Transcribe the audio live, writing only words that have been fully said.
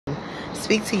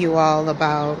speak to you all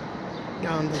about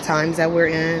the times that we're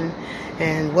in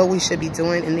and what we should be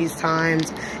doing in these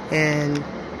times and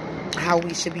how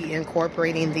we should be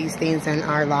incorporating these things in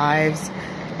our lives.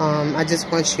 I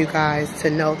just want you guys to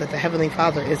know that the Heavenly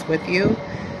Father is with you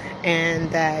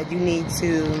and that you need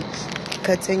to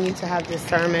continue to have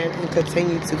discernment and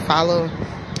continue to follow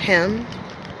Him,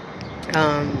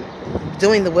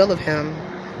 doing the will of Him,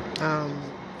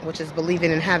 which is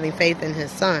believing and having faith in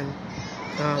His Son,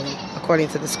 according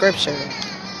to the Scripture.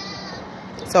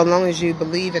 So long as you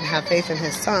believe and have faith in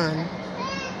His Son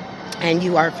and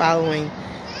you are following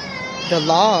the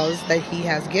laws that He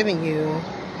has given you,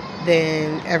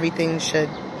 then everything should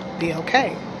be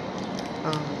okay.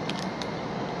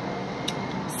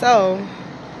 So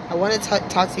I want to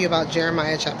talk to you about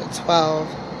Jeremiah chapter 12.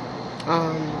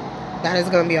 That is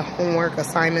going to be a homework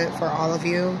assignment for all of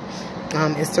you,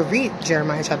 is to read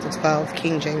Jeremiah chapter 12,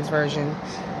 King James Version.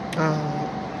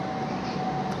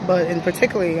 But in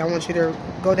particularly, I want you to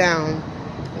go down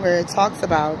where it talks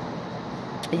about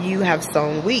you have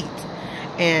sown wheat.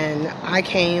 And I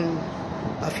came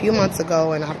a few months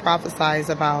ago and I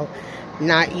prophesied about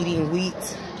not eating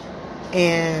wheat.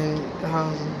 And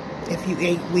if you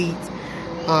ate wheat,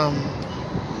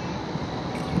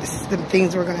 some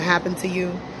things were going to happen to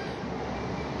you.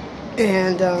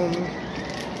 And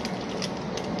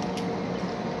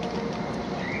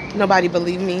nobody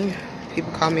believed me.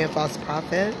 People call me a false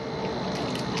prophet.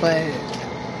 But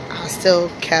I still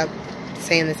kept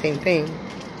saying the same thing.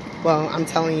 Well, I'm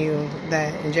telling you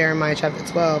that in Jeremiah chapter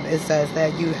 12, it says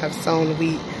that you have sown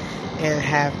wheat and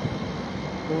have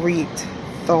reaped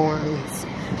thorns.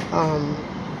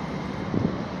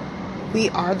 We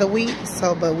are the wheat,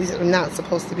 but we're not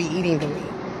supposed to be eating the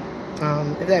wheat.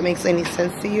 If that makes any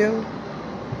sense to you,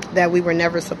 that we were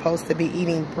never supposed to be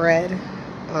eating bread,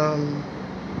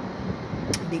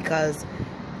 because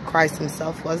Christ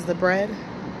Himself was the bread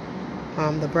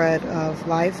of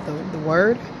life, the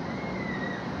Word.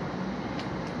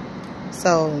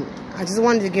 So I just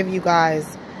wanted to give you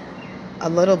guys a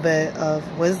little bit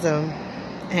of wisdom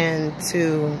and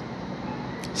to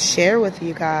share with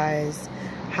you guys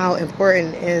how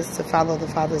important it is to follow the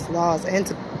Father's laws and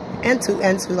to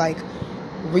like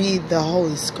read the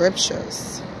Holy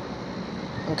Scriptures.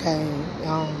 Okay,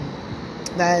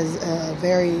 that is a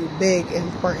very big,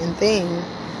 important thing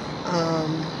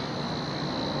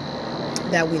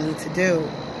that we need to do.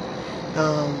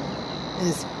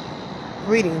 Is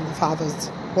reading the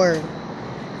Father's Word.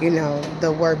 You know,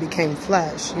 the Word became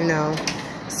flesh, you know.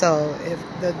 So if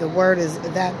the Word is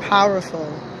that powerful,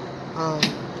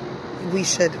 we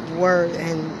should word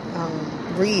and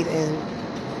read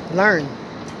and learn.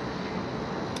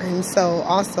 And so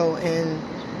also in,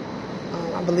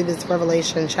 I believe it's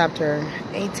Revelation chapter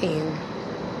 18,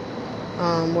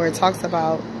 where it talks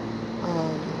about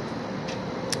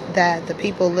that the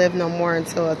people live no more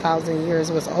until 1,000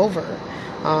 years was over.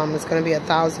 It's going to be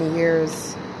 1,000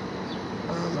 years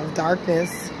of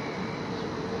darkness.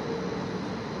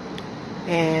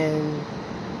 And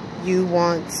you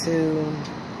want to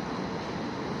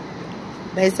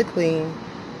basically,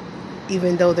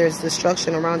 even though there's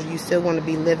destruction around you, you still want to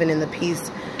be living in the peace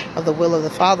of the will of the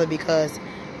Father, because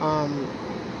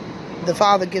the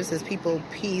Father gives His people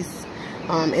peace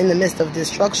in the midst of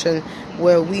destruction,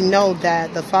 where we know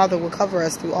that the Father will cover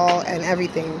us through all and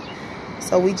everything.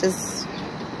 So we just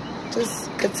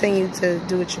continue to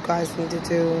do what you guys need to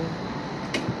do.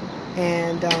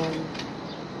 And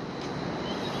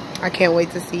I can't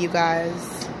wait to see you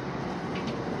guys.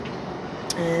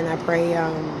 And I pray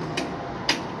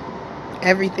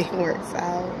everything works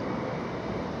out.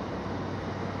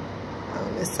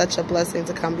 It's such a blessing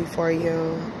to come before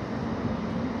you.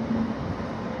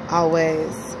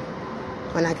 Always.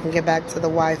 When I can get back to the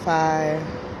Wi-Fi.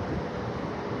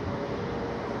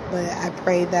 But I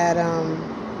pray that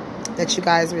that you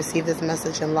guys receive this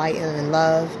message in light and in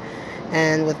love,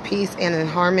 and with peace and in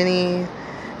harmony.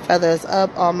 Feathers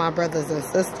up, all my brothers and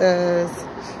sisters.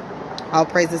 All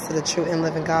praises to the true and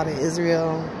living God of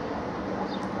Israel.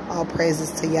 All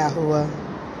praises to Yahuwah.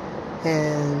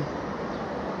 And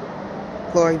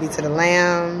glory be to the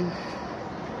Lamb.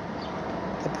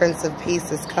 The Prince of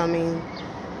Peace is coming.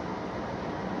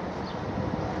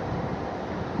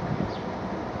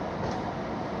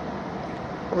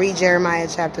 Read Jeremiah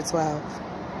chapter 12.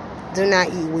 Do not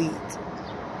eat wheat.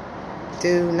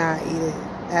 Do not eat it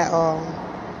at all.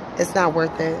 It's not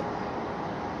worth it.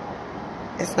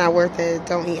 It's not worth it.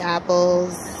 Don't eat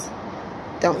apples.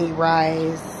 Don't eat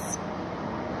rice.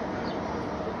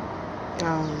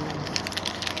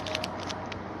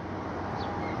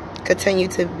 Continue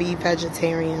to be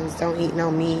vegetarians. Don't eat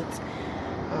no meat.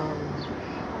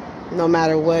 no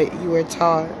matter what you were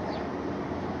taught.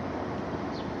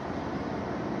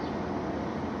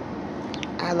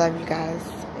 I love you guys,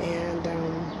 and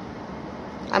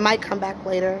I might come back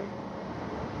later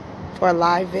for a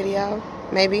live video,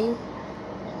 maybe.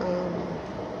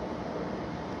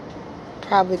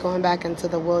 Probably going back into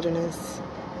the wilderness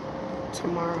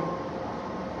tomorrow.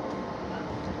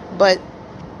 But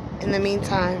in the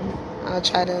meantime, I'll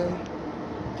try to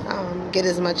get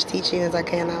as much teaching as I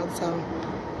can out. So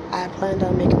I planned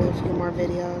on making a few more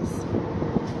videos,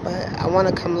 but I want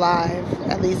to come live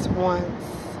at least once,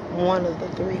 one of the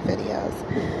 3 videos.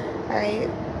 Alright,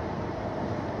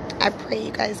 I pray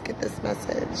you guys get this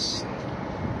message.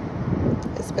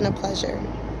 It's been a pleasure.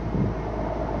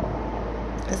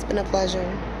 It's been a pleasure.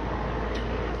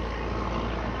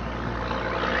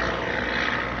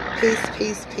 Peace,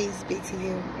 peace, peace be to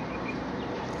you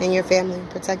and your family.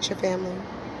 Protect your family.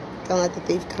 Don't let the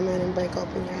thief come in and break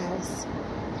open your house.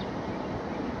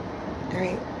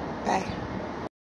 Alright, bye.